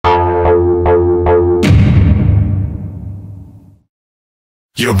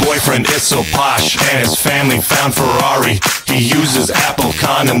Your boyfriend is so posh, and his family found Ferrari. He uses Apple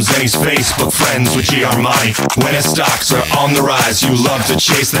condoms, and he's Facebook friends with G. Armani. When his stocks are on the rise, you love to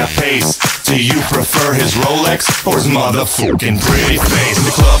chase that pace. Do you prefer his Rolex or his motherfucking pretty face? In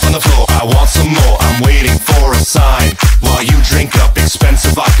the club on the floor, I want some more, I'm waiting for a sign. While you drink up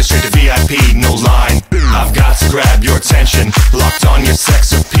expensive vodka straight to VIP, no line. I've got to grab your attention, locked on your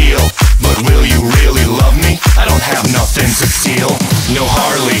sex appeal. But will you really love me? I don't have nothing to steal. No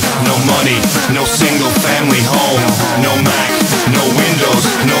Harley, no money, no single family home. No Mac, no Windows,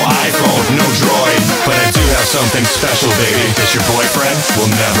 no iPhone, no Droid. But I do have something special, baby, that your boyfriend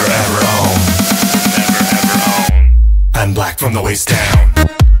will never ever own. Never ever own. I'm black from the waist down.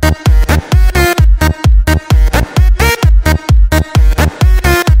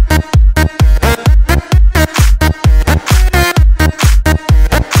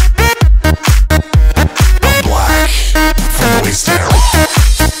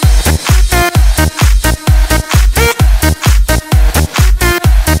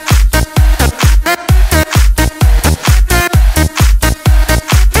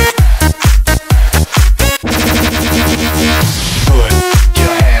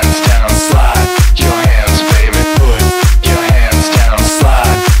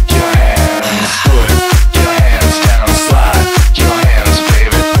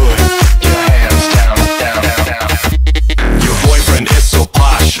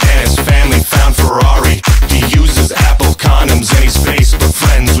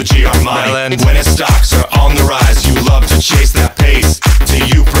 When his stocks are on the rise, you love to chase that pace. Do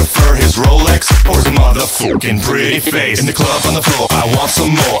you prefer his Rolex or his motherfucking pretty face? In the club on the floor, I want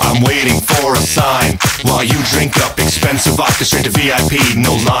some more, I'm waiting for a sign. While you drink up expensive vodka straight to VIP,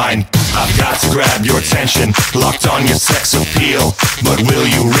 no line. I've got to grab your attention, locked on your sex appeal. But will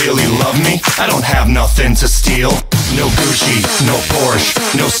you really love me? I don't have nothing to steal. No Gucci, no Porsche,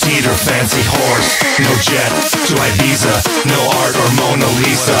 no steed or fancy horse. No jet to Ibiza, no art or Mona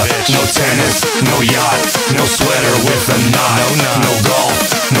Lisa. No tennis, no yacht, no sweater with a knot. No golf,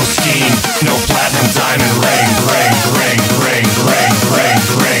 no skiing, no platinum diamond ring. Ring, ring, ring, ring, ring,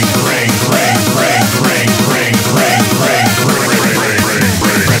 ring, ring, ring, ring, ring, ring, ring, ring.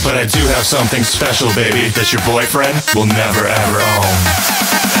 But I do have something special, baby, that your boyfriend will never ever own.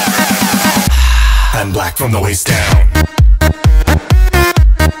 I'm black from the waist down.